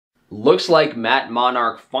Looks like Matt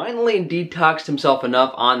Monarch finally detoxed himself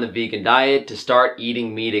enough on the vegan diet to start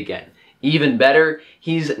eating meat again. Even better,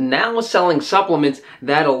 he's now selling supplements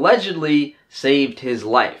that allegedly saved his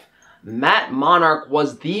life. Matt Monarch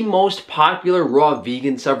was the most popular raw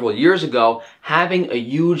vegan several years ago, having a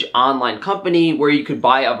huge online company where you could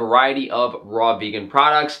buy a variety of raw vegan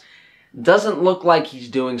products. Doesn't look like he's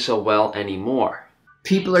doing so well anymore.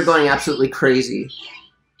 People are going absolutely crazy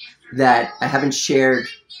that I haven't shared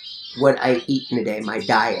what I eat in a day, my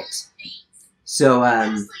diet. So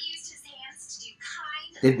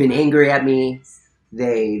they've been angry at me.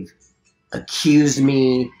 They've accused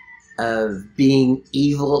me of being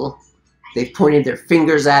evil. They've pointed their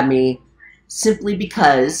fingers at me simply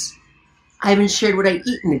because I haven't shared what I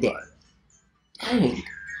eat in a day. Dang,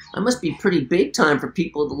 I must be pretty big time for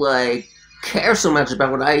people to care so much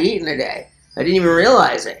about what I eat in a day. I didn't even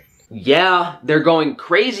realize it. Yeah, they're going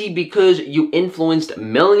crazy because you influenced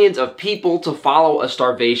millions of people to follow a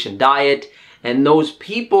starvation diet, and those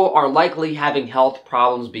people are likely having health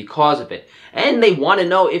problems because of it. And they want to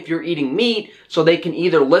know if you're eating meat so they can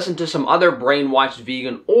either listen to some other brainwashed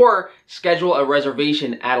vegan or schedule a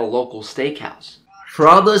reservation at a local steakhouse. For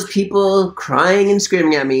all those people crying and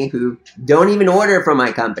screaming at me who don't even order from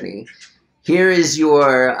my company, here is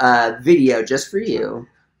your video just for you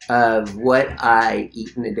of what I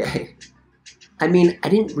eat in a day. I mean, I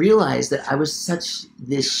didn't realize that I was such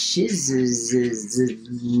this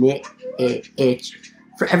itch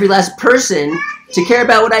for every last person to care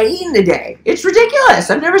about what I eat in a day. It's ridiculous.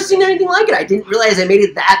 I've never seen anything like it. I didn't realize I made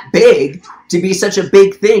it that big to be such a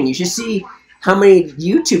big thing. You should see how many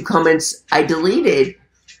YouTube comments I deleted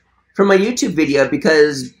from my YouTube video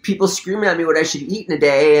because people screaming at me what I should eat in a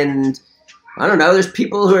day, and I don't know, there's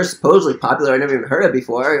people who are supposedly popular I never even heard of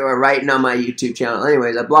before who are writing on my YouTube channel.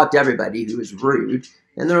 Anyways, I blocked everybody who was rude,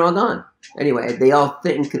 and they're all gone. Anyway, they all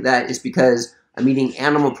think that it's because I'm eating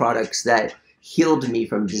animal products that healed me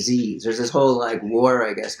from disease. There's this whole war,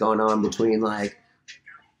 I guess, going on between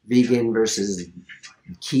vegan versus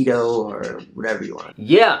keto or whatever you want.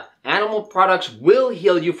 Yeah, animal products will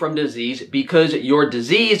heal you from disease because your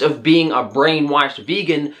disease of being a brainwashed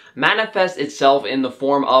vegan manifests itself in the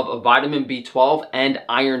form of a vitamin B12 and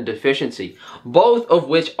iron deficiency, both of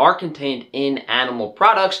which are contained in animal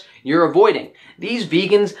products you're avoiding. These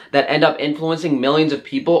vegans that end up influencing millions of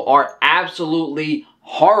people are absolutely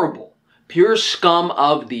horrible, pure scum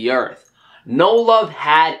of the earth. No love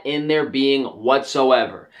had in their being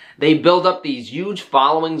whatsoever. They build up these huge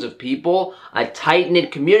followings of people, a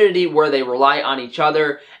tight-knit community where they rely on each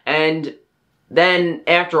other, and then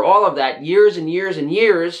after all of that, years and years and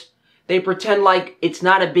years, they pretend like it's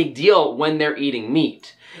not a big deal when they're eating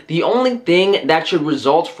meat. The only thing that should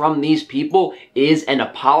result from these people is an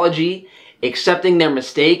apology, accepting their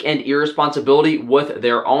mistake and irresponsibility with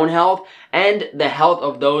their own health and the health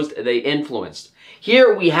of those they influenced.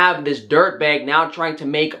 Here we have this dirtbag now trying to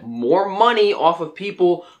make more money off of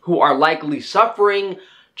people who are likely suffering,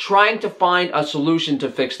 trying to find a solution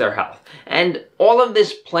to fix their health. And all of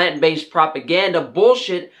this plant-based propaganda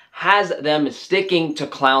bullshit has them sticking to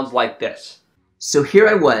clowns like this. So here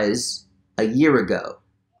I was, a year ago,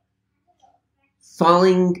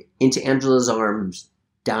 falling into Angela's arms,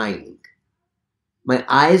 dying. My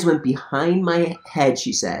eyes went behind my head,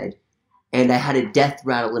 she said, and I had a death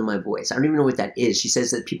rattle in my voice. I don't even know what that is. She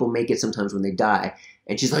says that people make it sometimes when they die.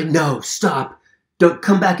 And she's like, no, stop. Don't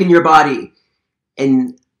come back in your body.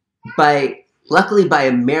 And luckily by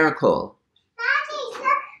a miracle,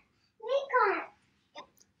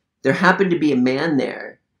 there happened to be a man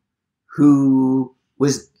there who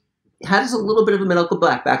has a little bit of a medical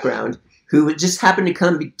background, who just happened to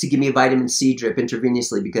come to give me a vitamin C drip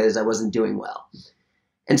intravenously because I wasn't doing well.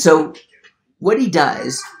 And so what he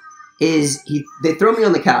does is they throw me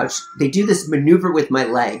on the couch, they do this maneuver with my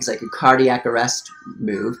legs, like a cardiac arrest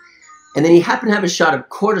move, and then he happened to have a shot of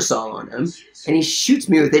cortisol on him, and he shoots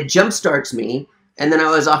me with it, jump starts me, and then I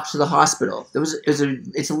was off to the hospital.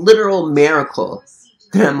 It's a literal miracle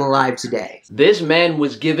that I'm alive today. This man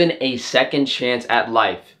was given a second chance at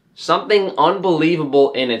life, something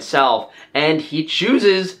unbelievable in itself, and he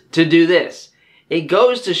chooses to do this. It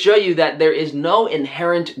goes to show you that there is no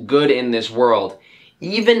inherent good in this world.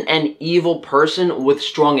 Even an evil person with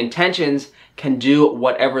strong intentions can do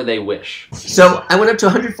whatever they wish. So I went up to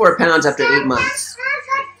 104 pounds after 8 months.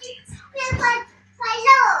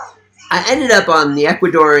 I ended up on the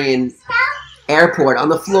Ecuadorian airport on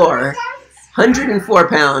the floor, 104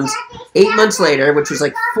 pounds, 8 months later, which was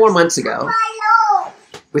 4 months ago,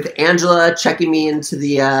 with Angela checking me into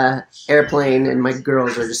the airplane, and my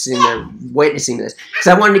girls are just sitting there witnessing this. Because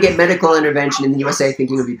I wanted to get medical intervention in the USA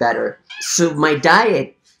thinking it would be better. So my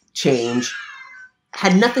diet change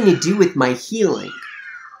had nothing to do with my healing.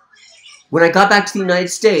 When I got back to the United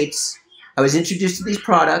States, I was introduced to these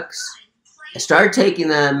products, I started taking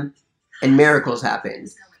them, and miracles happened.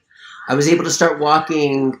 I was able to start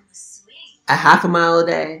walking a half a mile a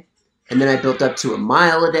day, and then I built up to a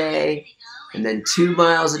mile a day, and then 2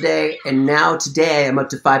 miles a day, and now today I'm up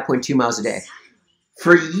to 5.2 miles a day.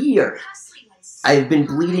 For a year, I've been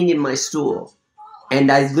bleeding in my stool,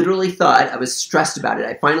 and I literally thought I was stressed about it.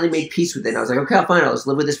 I finally made peace with it, and I was like, okay, fine, I'll just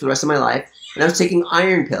live with this for the rest of my life. And I was taking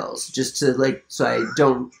iron pills just to, like, so I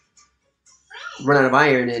don't run out of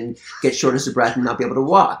iron and get shortness of breath and not be able to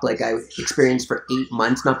walk. Like I experienced for 8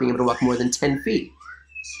 months, not being able to walk more than 10 feet.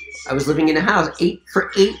 I was living in a house.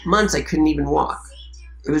 For 8 months, I couldn't even walk.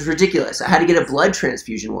 It was ridiculous. I had to get a blood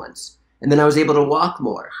transfusion once, and then I was able to walk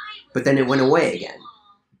more, but then it went away again.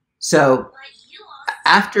 So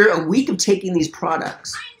after a week of taking these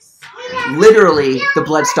products, literally the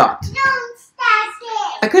blood stopped.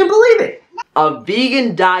 I couldn't believe it. A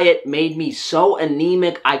vegan diet made me so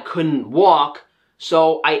anemic I couldn't walk,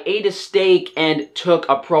 so I ate a steak and took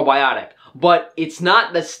a probiotic. But it's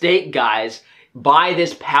not the steak, guys. Buy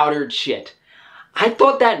this powdered shit. I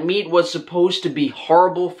thought that meat was supposed to be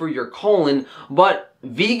horrible for your colon, but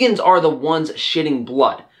vegans are the ones shitting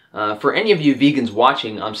blood. For any of you vegans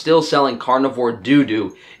watching, I'm still selling carnivore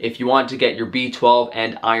doo-doo if you want to get your B12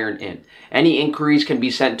 and iron in. Any inquiries can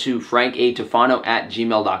be sent to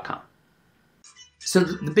frankatufano@gmail.com. So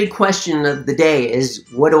the big question of the day is,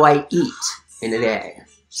 what do I eat in a day?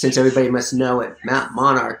 Since everybody must know what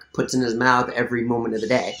Monarch puts in his mouth every moment of the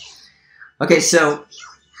day. Okay, so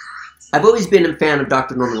I've always been a fan of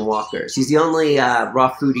Dr. Norman Walker's. He's the only raw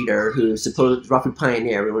food eater raw food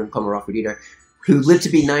pioneer, we wouldn't call him a raw food eater, who lived to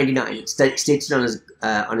be 99. It states it on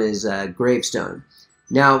his gravestone.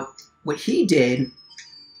 Now, what he did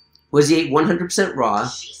was he ate 100% raw.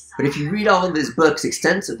 But if you read all of his books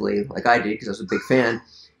extensively, like I did because I was a big fan,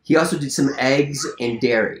 he also did some eggs and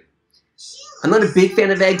dairy. I'm not a big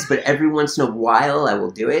fan of eggs, but every once in a while I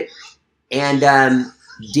will do it. And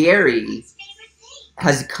dairy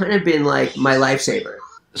has kind of been like my lifesaver.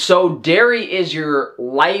 So dairy is your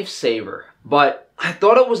lifesaver, but I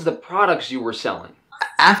thought it was the products you were selling.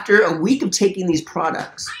 After a week of taking these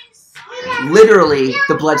products, literally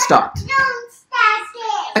the blood stopped.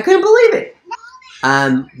 I couldn't believe it.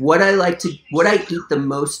 What I eat the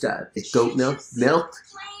most of is goat milk,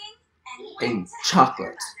 and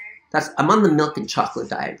chocolate. I'm on the milk and chocolate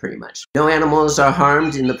diet pretty much. No animals are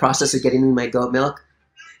harmed in the process of getting me my goat milk.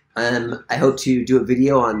 I hope to do a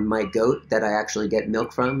video on my goat that I actually get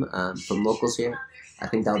milk from locals here. I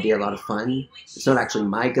think that'll be a lot of fun. It's not actually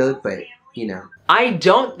my goat, but you know. I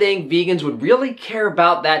don't think vegans would really care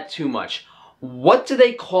about that too much. What do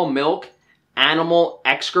they call milk? Animal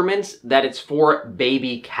excrements, that it's for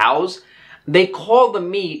baby cows. They call the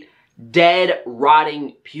meat dead,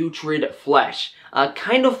 rotting, putrid flesh.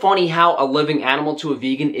 Kind of funny how a living animal to a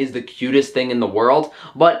vegan is the cutest thing in the world,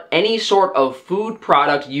 but any sort of food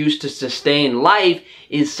product used to sustain life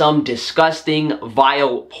is some disgusting,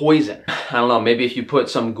 vile poison. I don't know, maybe if you put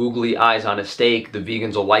some googly eyes on a steak, the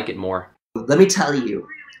vegans will like it more. Let me tell you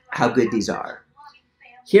how good these are.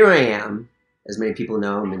 Here I am. As many people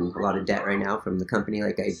know, I'm in a lot of debt right now from the company.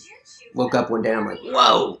 Like, I woke up one day, I'm like,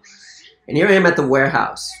 whoa! And here I am at the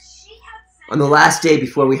warehouse on the last day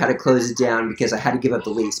before we had to close it down because I had to give up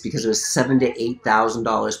the lease because it was $7,000 to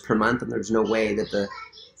 $8,000 per month, and there was no way that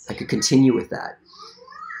I could continue with that.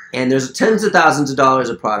 And there's tens of thousands of dollars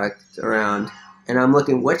of product around, and I'm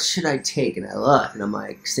looking, what should I take? And I look, and I'm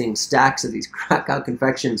like seeing stacks of these Krakow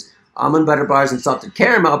Confections almond butter bars and salted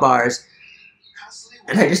caramel bars.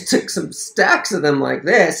 And I just took some stacks of them like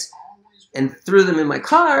this and threw them in my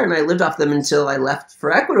car, and I lived off them until I left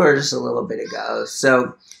for Ecuador just a little bit ago.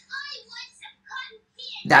 So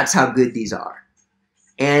that's how good these are.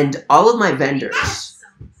 And all of my vendors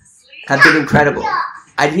have been incredible.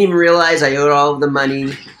 I didn't even realize I owed all of the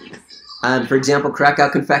money. For example, Krakow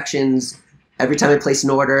Confections, every time I place an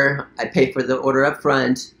order, I pay for the order up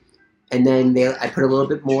front, and then I put a little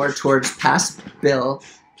bit more towards past bill,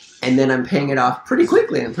 and then I'm paying it off pretty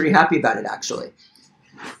quickly. I'm pretty happy about it, actually.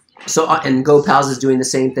 So, and GoPals is doing the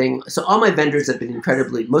same thing. So all my vendors have been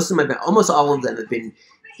almost all of them have been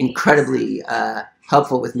incredibly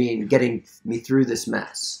helpful with me in getting me through this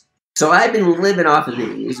mess. So I've been living off of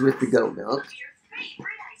these with the goat milk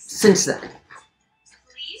since then.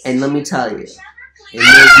 And let me tell you, in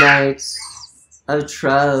those nights of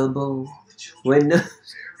trouble,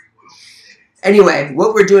 Anyway,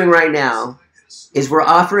 what we're doing right now is we're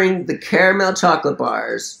offering the caramel chocolate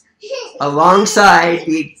bars alongside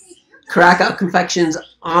the Krakow Confections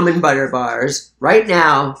almond butter bars right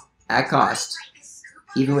now at cost,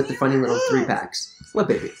 even with the funny little 3-packs. What,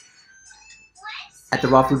 baby? At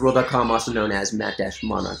therawfoodworld.com, also known as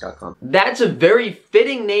matt-monarch.com. That's a very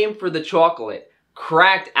fitting name for the chocolate.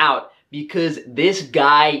 Cracked out, because this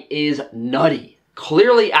guy is nutty.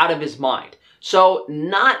 Clearly out of his mind. So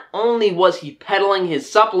not only was he peddling his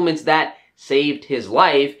supplements that saved his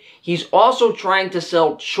life, he's also trying to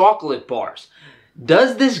sell chocolate bars.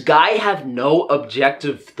 Does this guy have no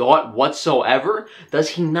objective thought whatsoever? Does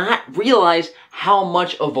he not realize how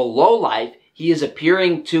much of a lowlife he is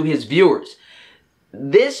appearing to his viewers?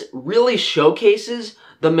 This really showcases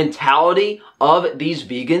the mentality of these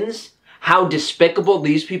vegans, how despicable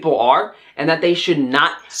these people are, and that they should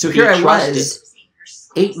not be trusted. So here I was,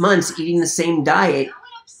 8 months eating the same diet,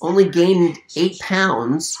 only gained 8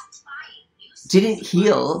 pounds, didn't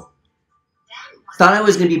heal, thought I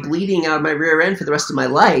was going to be bleeding out of my rear end for the rest of my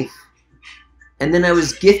life, and then I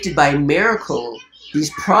was gifted by miracle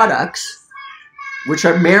these products, which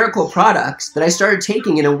are miracle products, that I started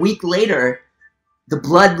taking, and a week later, the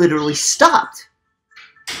blood literally stopped.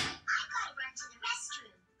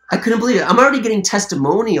 I couldn't believe it. I'm already getting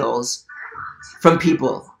testimonials from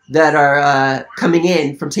people that are coming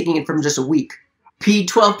in from taking it from just a week.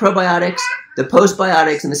 P12 probiotics, the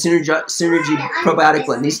postbiotics, and the Synergy probiotic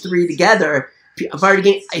blend. These 3 together, I've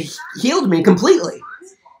already healed me completely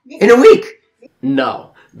in a week.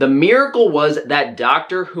 No. The miracle was that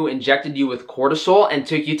doctor who injected you with cortisol and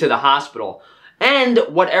took you to the hospital. And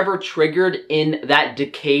whatever triggered in that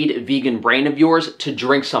decayed vegan brain of yours to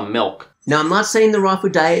drink some milk. Now, I'm not saying the raw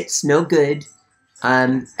food diet's no good.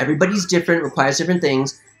 Everybody's different, requires different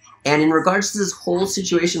things. And in regards to this whole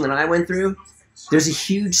situation that I went through, there's a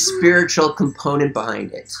huge spiritual component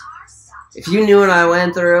behind it. If you knew what I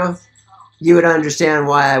went through, you would understand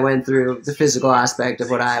why I went through the physical aspect of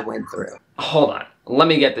what I went through. Hold on. Let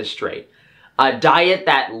me get this straight. A diet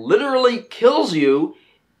that literally kills you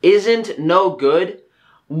isn't no good.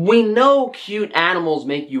 We know cute animals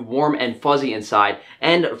make you warm and fuzzy inside,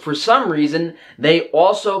 and for some reason, they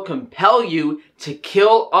also compel you to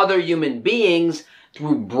kill other human beings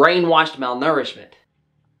through brainwashed malnourishment.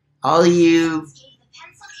 All you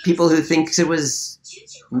people who think it was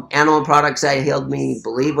animal products that healed me,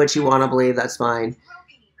 believe what you want to believe, that's fine.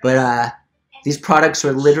 But these products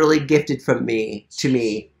were literally gifted from me to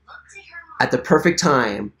me at the perfect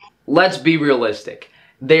time. Let's be realistic.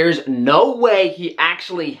 There's no way he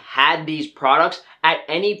actually had these products at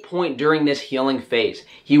any point during this healing phase.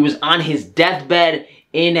 He was on his deathbed,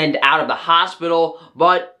 in and out of the hospital,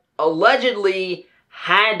 but allegedly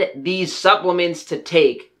had these supplements to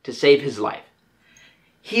take to save his life.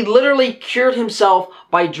 He literally cured himself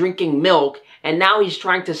by drinking milk, and now he's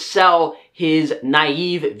trying to sell his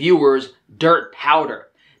naive viewers dirt powder.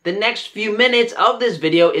 The next few minutes of this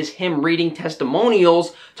video is him reading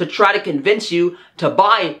testimonials to try to convince you to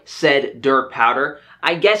buy said dirt powder.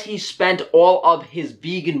 I guess he spent all of his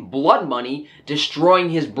vegan blood money destroying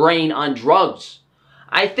his brain on drugs.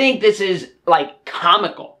 I think this is, like,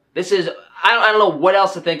 comical. This is, I don't know what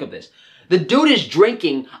else to think of this. The dude is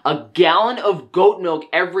drinking a gallon of goat milk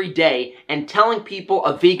every day and telling people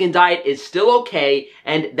a vegan diet is still okay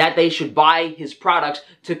and that they should buy his products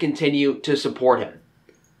to continue to support him.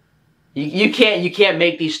 You can't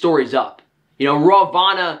make these stories up. You know,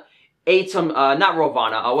 Rawvana ate some, not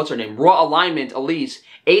Rawvana, what's her name? Raw Alignment, Elise,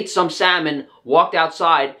 ate some salmon, walked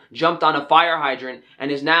outside, jumped on a fire hydrant,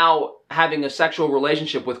 and is now having a sexual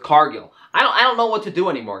relationship with Cargill. I don't know what to do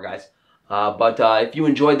anymore, guys. But if you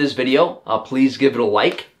enjoyed this video, please give it a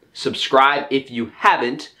like. Subscribe if you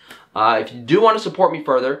haven't. If you do want to support me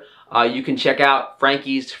further, you can check out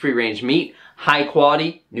Frankie's Free Range Meat. High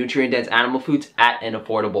quality, nutrient-dense animal foods at an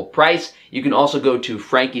affordable price. You can also go to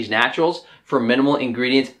Frankie's Naturals for minimal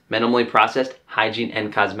ingredients, minimally processed hygiene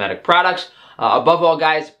and cosmetic products. Above all,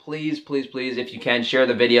 guys, please, please, please, if you can, share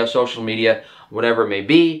the video, social media, whatever it may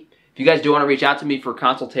be. If you guys do want to reach out to me for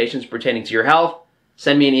consultations pertaining to your health,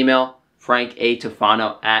 send me an email,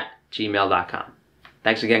 frankatufano@gmail.com.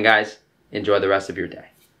 Thanks again, guys. Enjoy the rest of your day.